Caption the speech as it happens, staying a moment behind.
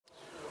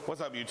What's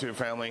up, YouTube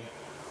family?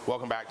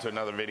 Welcome back to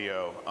another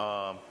video.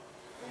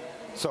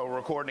 So we're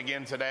recording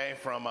again today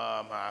from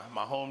my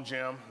home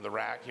gym, The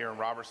Rack, here in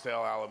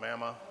Robertsdale,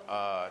 Alabama.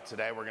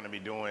 Today we're going to be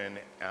doing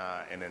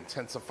an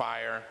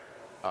intensifier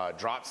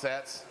drop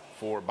sets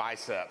for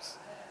biceps.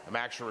 I'm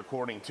actually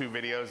recording two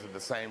videos at the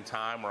same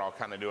time where I'll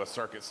kind of do a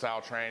circuit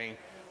style training,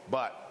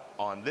 but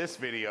on this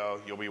video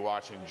you'll be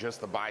watching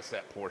just the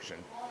bicep portion.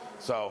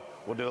 So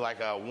we'll do like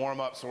a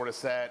warm-up sort of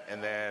set,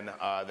 and then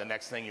the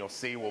next thing you'll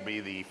see will be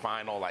the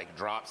final like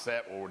drop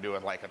set where we're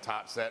doing like a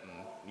top set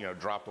and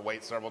drop the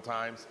weight several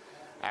times.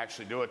 I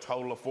actually do a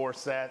total of 4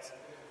 sets,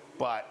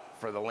 but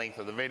for the length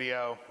of the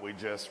video we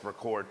just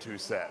record 2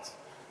 sets,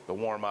 the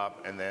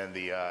warm-up and then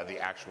the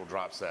actual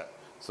drop set.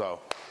 So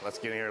let's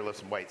get in here and lift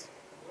some weights.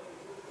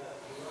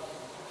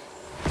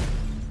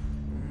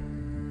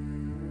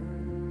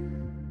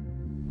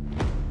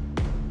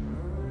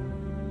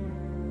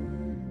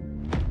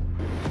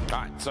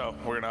 Alright, so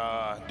we're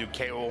gonna do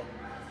cable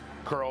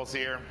curls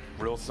here.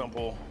 Real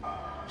simple,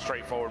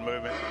 straightforward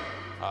movement.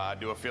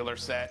 Do a filler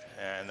set,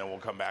 and then we'll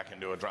come back and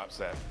do a drop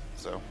set.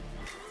 So.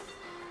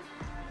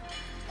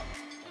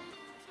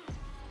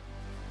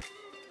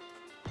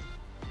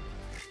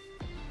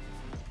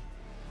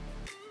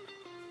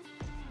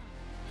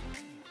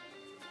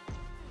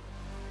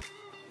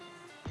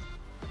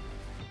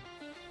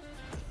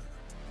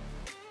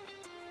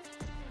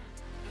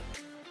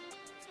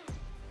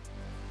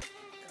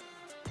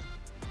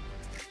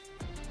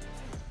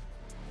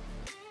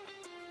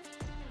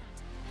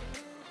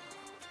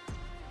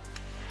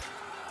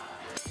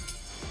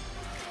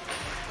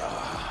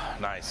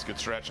 Nice, good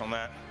stretch on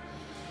that.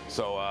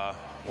 So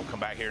we'll come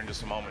back here in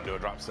just a moment and do a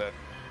drop set.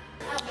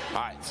 All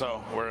right,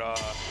 so we're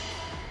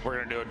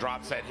gonna do a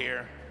drop set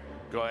here.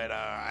 Go ahead,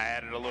 I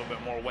added a little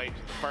bit more weight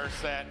to the first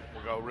set.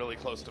 We'll go really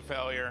close to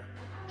failure,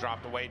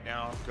 drop the weight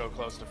down, go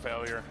close to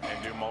failure,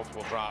 and do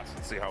multiple drops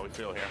and see how we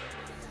feel here.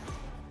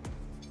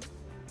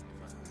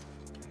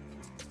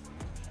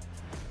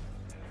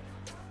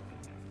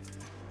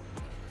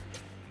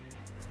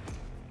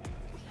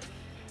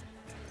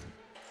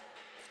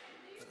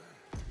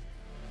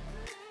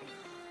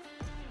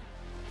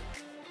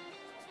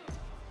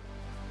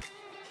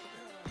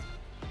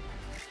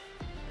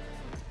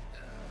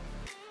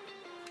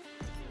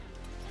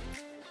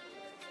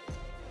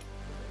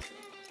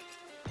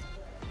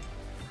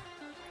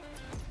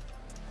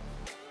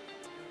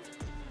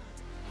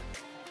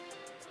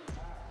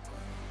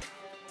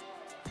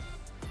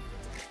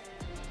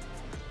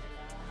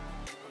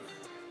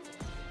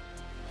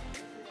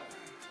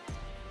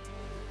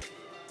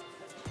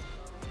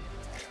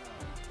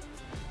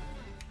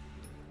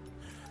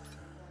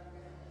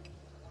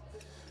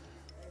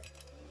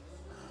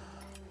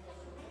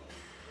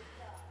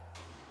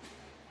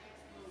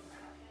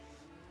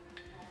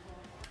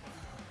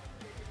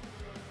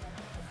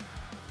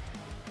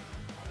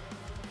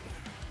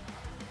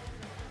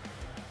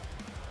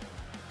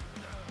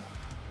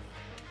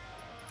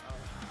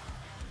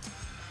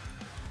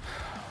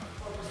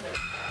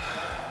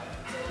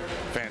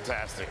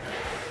 Fantastic.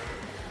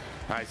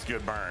 Nice,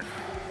 good burn.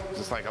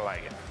 Just like I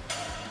like it.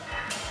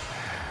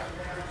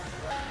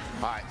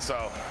 All right,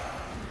 so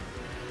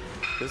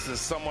this is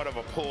somewhat of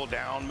a pull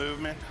down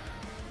movement,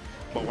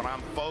 but what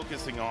I'm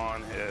focusing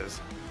on is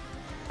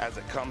as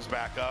it comes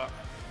back up,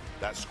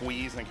 that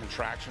squeeze and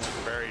contraction at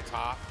the very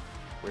top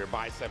where your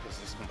bicep is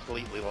just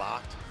completely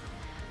locked.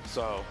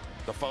 So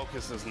the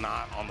focus is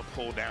not on the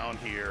pull down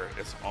here,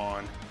 it's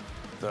on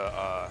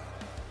the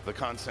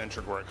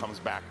concentric where it comes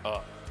back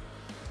up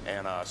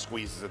and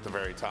squeezes at the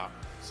very top.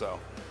 So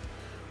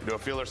we do a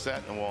feeler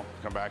set and we'll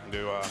come back and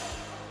do a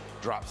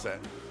drop set.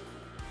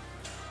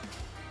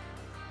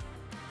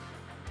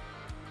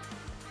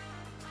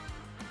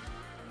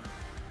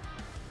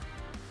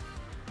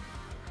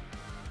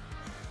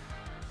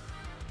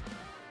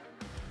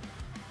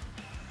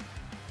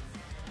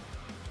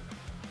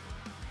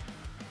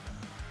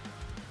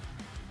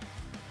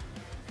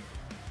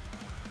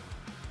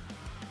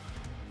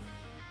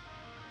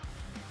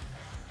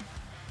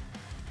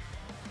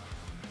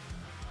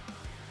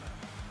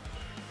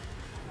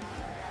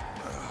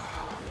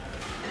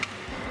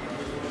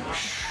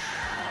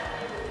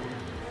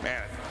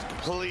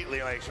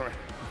 Completely like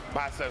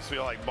biceps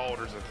feel like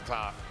boulders at the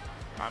top.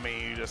 I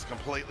mean, you just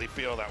completely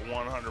feel that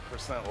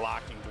 100%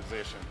 locking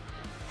position.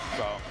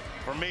 So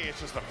for me, it's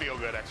just a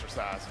feel-good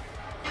exercise.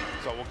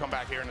 So we'll come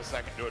back here in a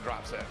second, do a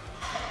drop set.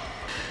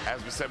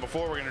 As we said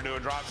before, we're gonna do a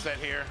drop set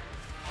here,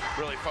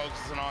 really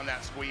focusing on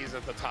that squeeze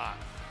at the top.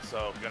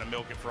 So gonna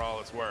milk it for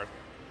all it's worth.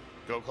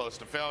 Go close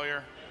to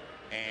failure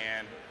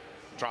and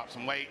drop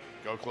some weight,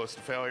 go close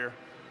to failure,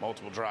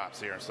 multiple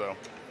drops here. So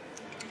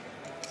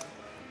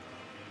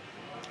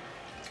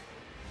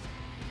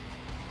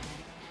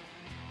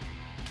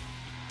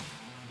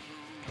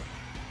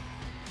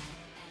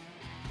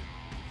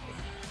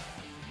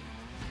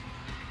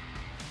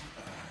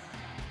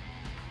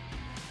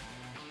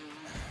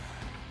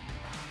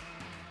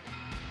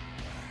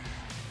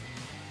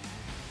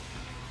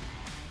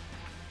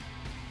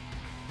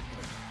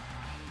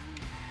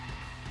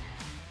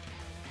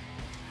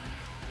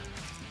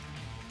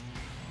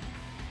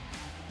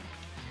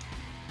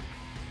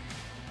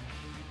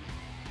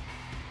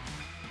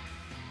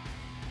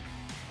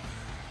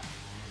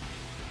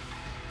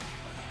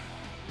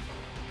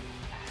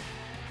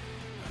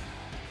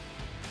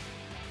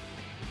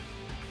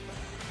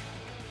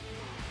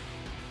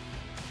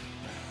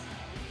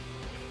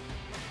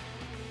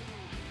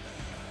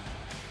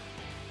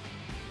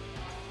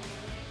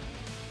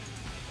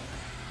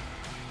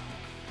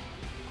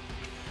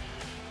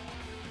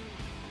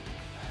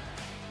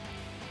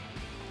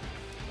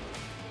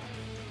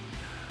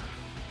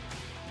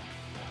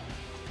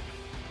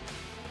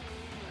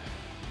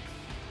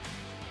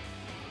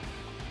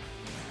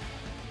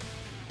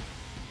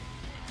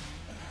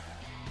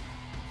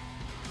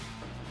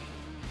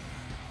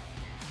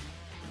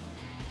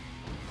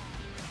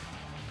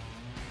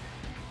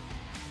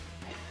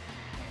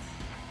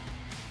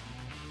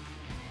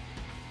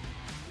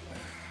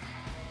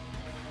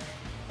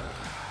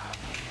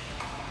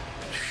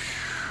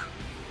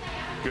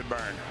Good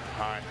burn.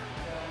 All right.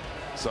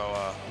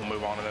 So we'll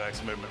move on to the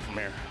next movement from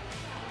here.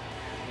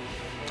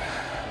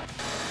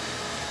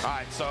 All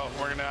right, so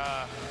we're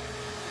gonna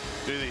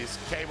do these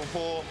cable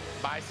pull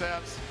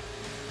biceps.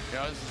 You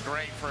know, this is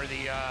great for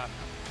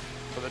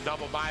the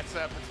double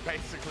bicep. It's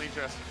basically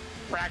just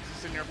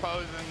practicing your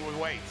posing with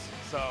weights.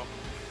 So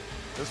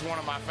this is one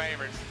of my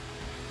favorites.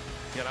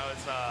 You know,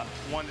 it's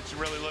one that you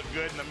really look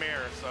good in the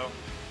mirror. So.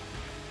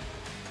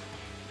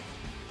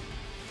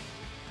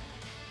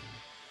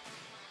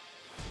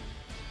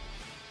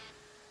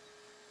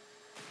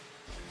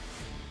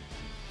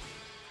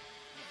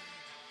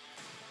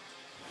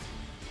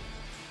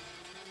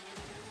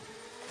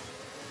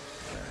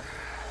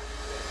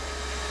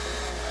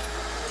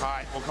 All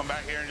right, we'll come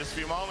back here in just a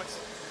few moments,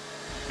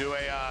 do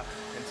a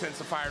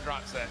intensifier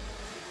drop set.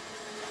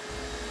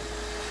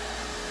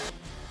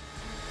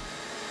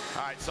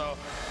 All right, so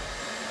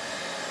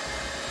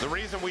the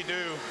reason we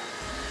do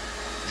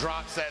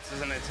drop sets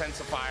as an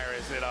intensifier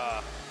is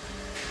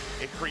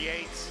it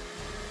creates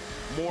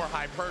more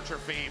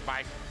hypertrophy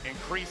by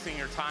increasing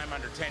your time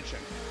under tension,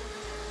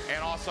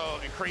 and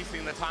also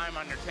increasing the time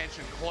under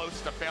tension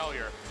close to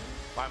failure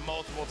by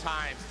multiple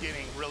times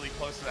getting really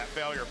close to that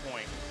failure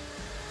point.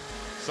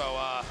 So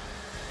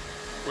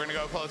we're gonna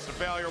go close to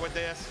failure with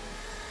this,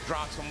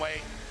 drop some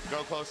weight, go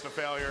close to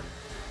failure,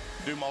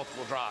 do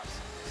multiple drops.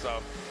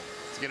 So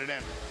let's get it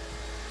in.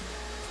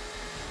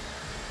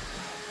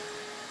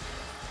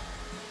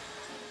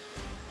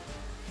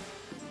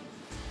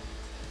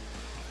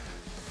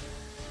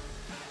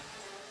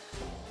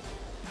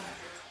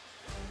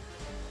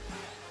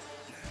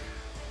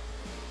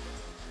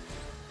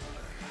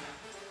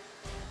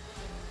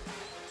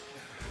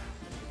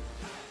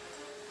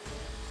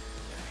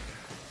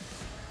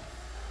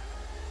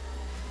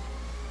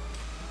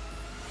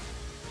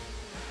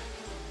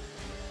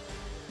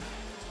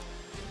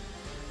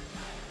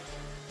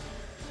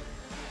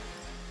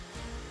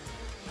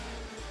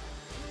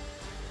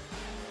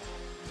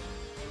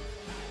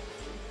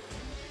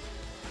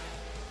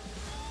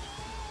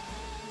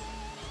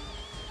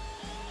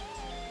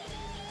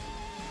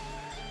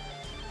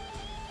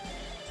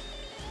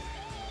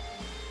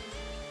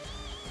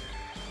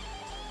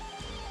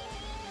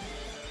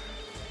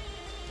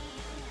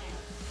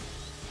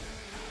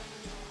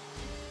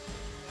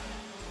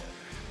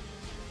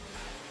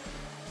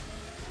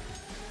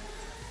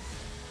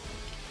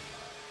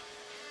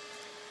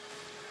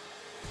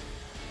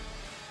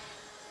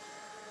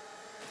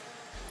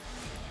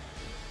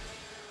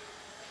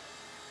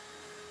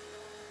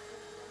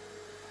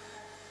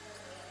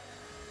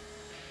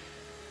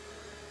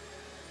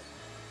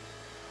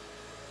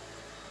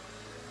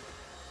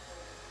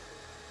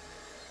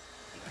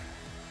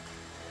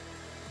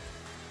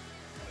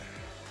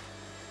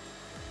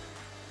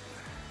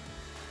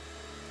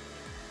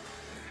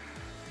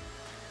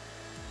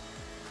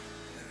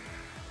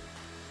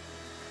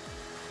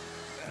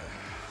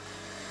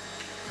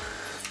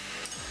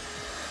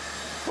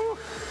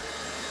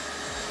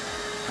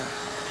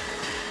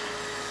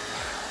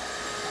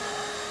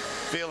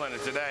 Feeling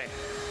it today.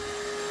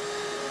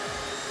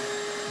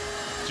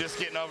 Just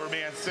getting over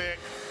being sick.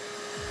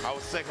 I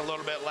was sick a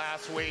little bit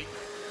last week.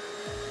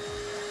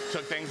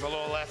 Took things a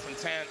little less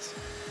intense.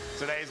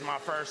 Today's my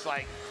first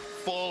like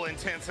full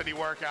intensity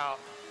workout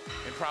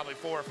in probably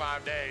 4 or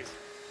 5 days,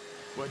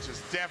 which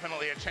is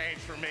definitely a change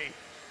for me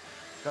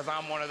because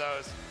I'm one of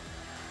those,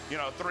 you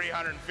know,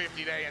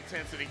 350-day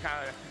intensity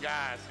kind of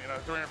guys, you know,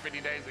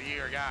 350 days a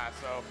year guys.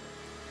 So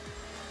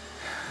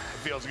it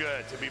feels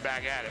good to be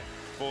back at it,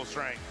 full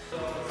strength.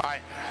 All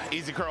right,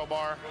 easy curl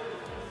bar,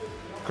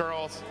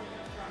 curls,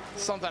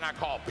 something I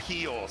call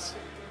peels.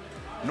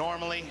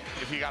 Normally,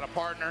 if you got a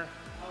partner,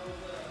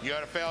 you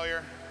go to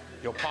failure,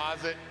 you'll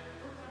pause it,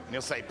 and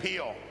you'll say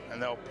peel, and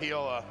they'll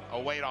peel a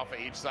weight off of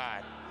each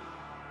side.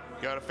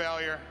 Go to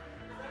failure,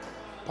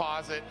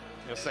 pause it,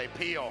 you'll say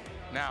peel.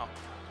 Now,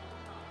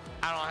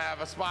 I don't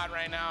have a spot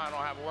right now, I don't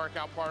have a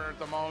workout partner at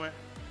the moment,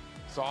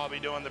 so I'll be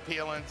doing the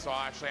peeling, so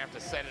I'll actually have to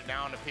set it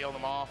down to peel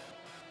them off.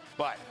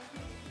 But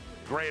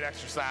great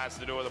exercise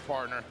to do with a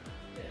partner.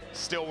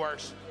 Still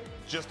works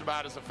just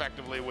about as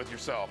effectively with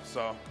yourself.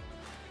 So,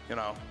 you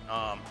know,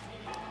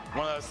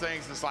 one of those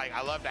things that's like,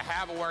 I love to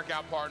have a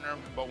workout partner,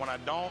 but when I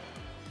don't,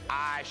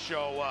 I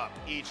show up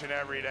each and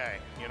every day,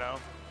 you know?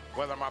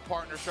 Whether my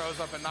partner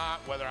shows up or not,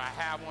 whether I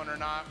have one or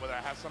not, whether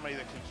I have somebody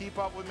that can keep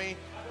up with me,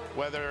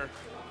 whether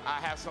I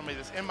have somebody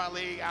that's in my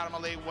league, out of my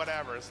league,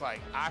 whatever. It's like,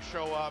 I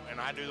show up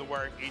and I do the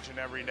work each and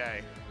every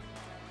day.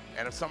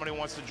 And if somebody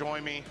wants to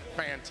join me,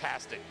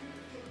 fantastic.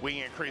 We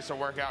can increase our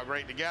workout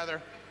great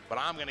together, but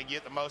I'm gonna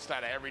get the most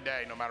out of every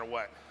day, no matter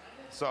what.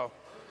 So,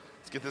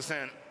 let's get this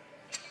in.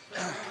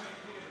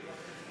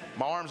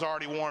 My arm's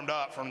already warmed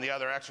up from the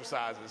other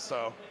exercises,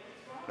 so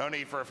no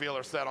need for a feel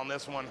or set on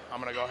this one. I'm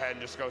gonna go ahead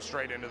and just go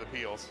straight into the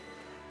peels.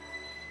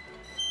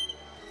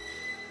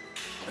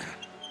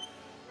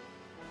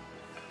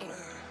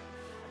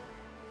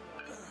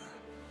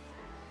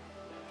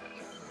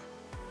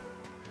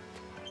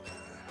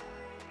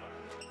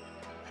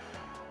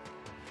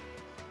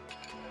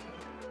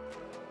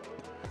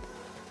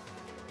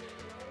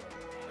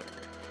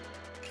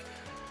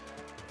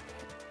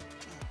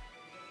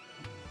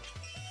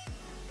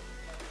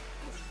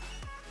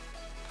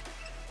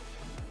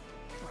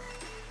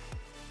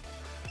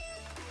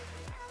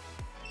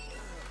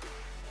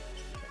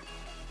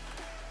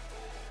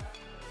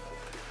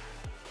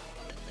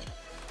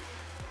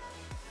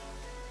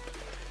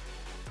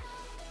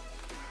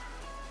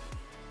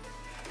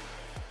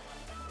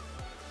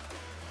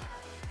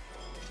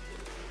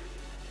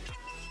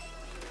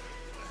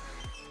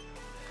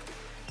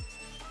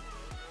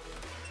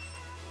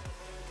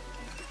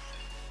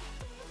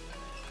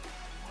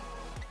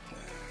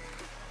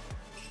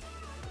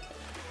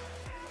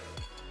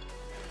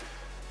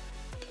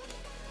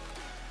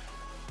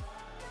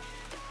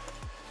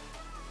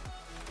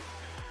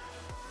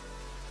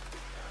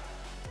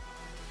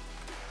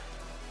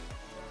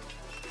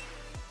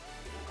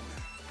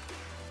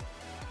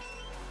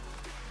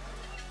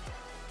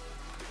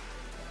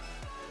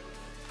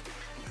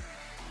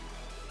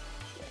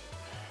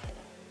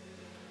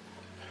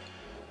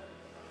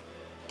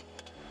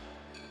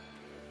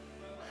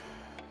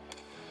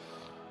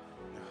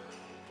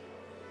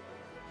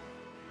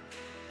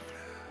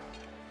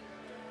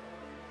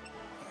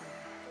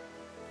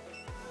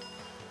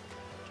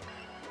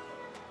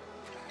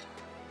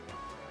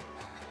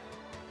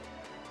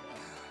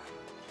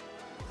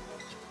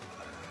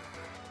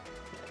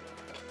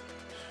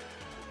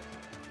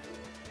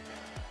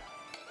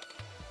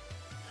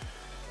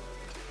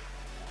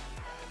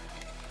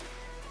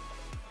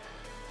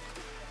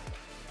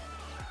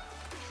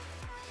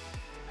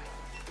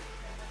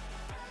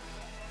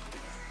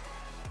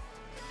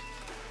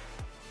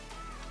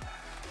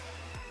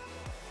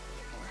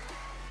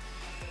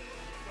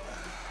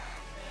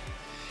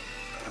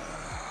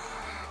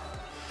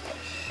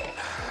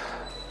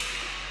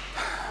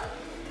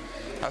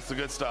 That's the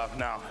good stuff.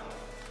 Now,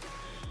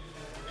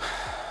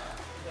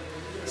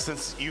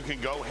 since you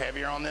can go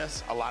heavier on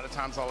this, a lot of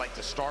times I like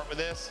to start with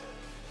this.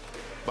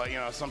 But you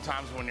know,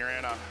 sometimes when you're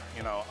in a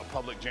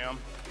public gym,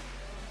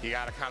 you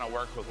got to kind of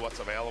work with what's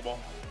available.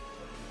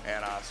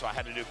 And so I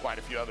had to do quite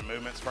a few other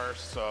movements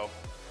first. So,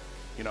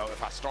 you know,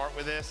 if I start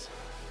with this,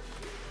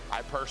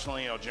 I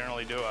personally,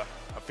 generally do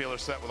a feeler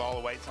set with all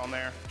the weights on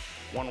there,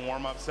 one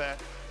warm-up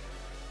set,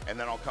 and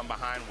then I'll come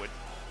behind with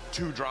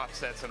 2 drop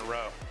sets in a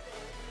row.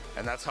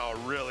 And that's how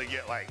I really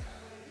get like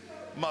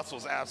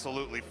muscles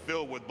absolutely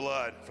filled with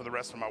blood for the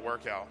rest of my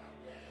workout.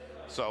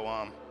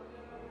 So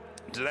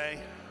today,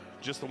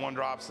 just the 1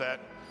 drop set.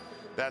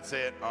 That's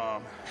it.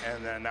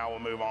 And then now we'll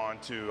move on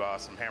to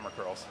some hammer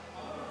curls.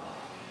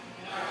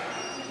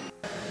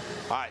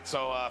 All right,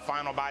 so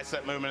final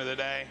bicep movement of the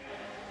day.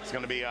 It's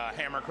gonna be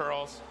hammer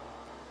curls.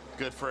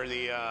 Good for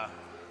the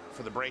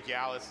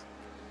brachialis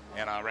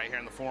and right here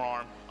in the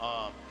forearm.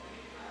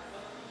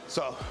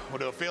 So we'll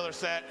do a feeler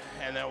set,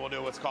 and then we'll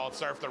do what's called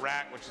surf the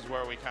rack, which is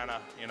where we kind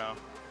of,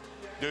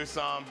 do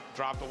some,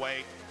 drop the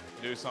weight,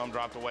 do some,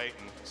 drop the weight,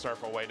 and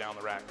surf our way down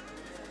the rack.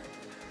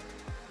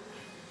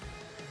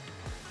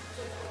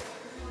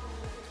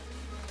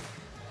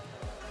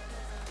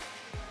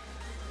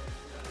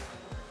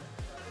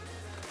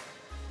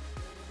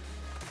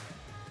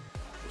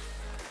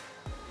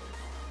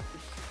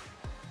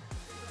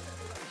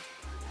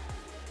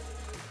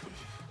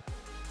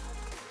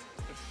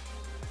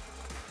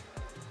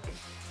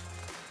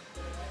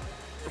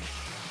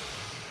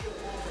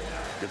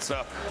 Good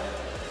stuff.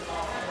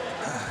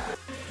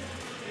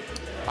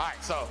 All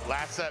right, so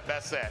last set,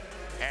 best set.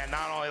 And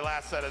not only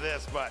last set of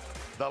this, but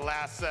the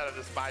last set of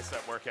this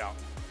bicep workout.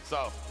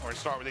 So we're gonna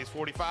start with these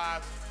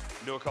 45s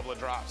and do a couple of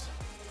drops.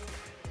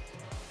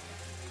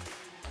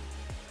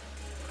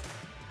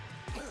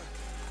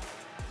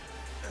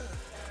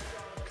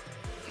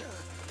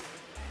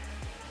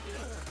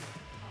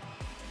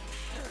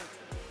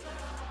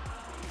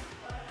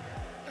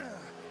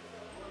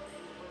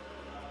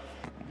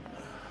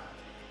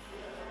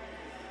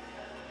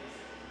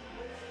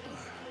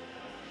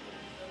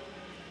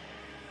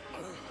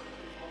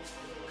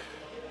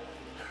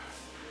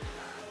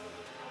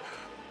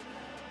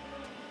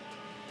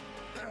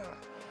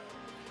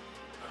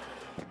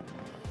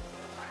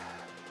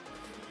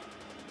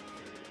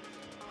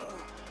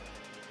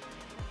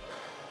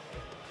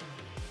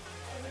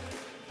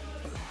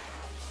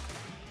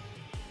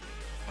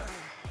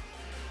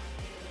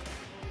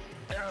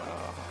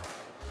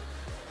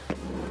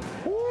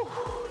 Woo.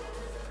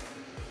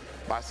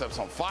 Biceps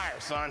on fire,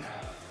 son.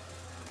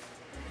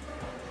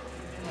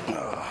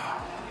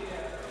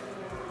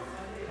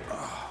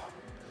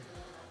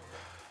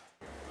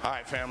 All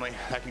right, family,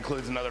 that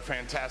concludes another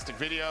fantastic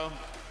video.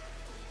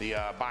 The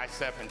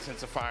bicep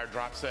intensifier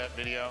drop set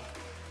video.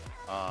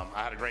 I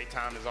had a great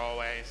time as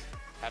always.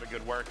 Had a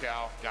good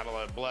workout, got a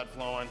lot of blood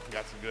flowing,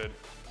 got some good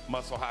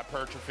muscle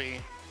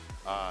hypertrophy.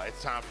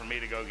 It's time for me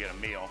to go get a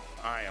meal.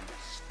 I am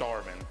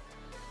starving.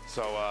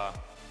 So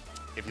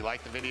if you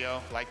like the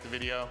video,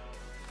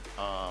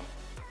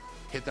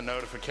 hit the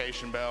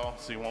notification bell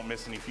so you won't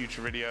miss any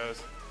future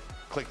videos.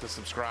 Click the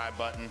subscribe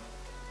button.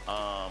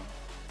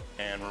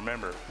 And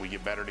remember, we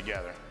get better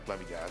together.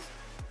 Love you guys.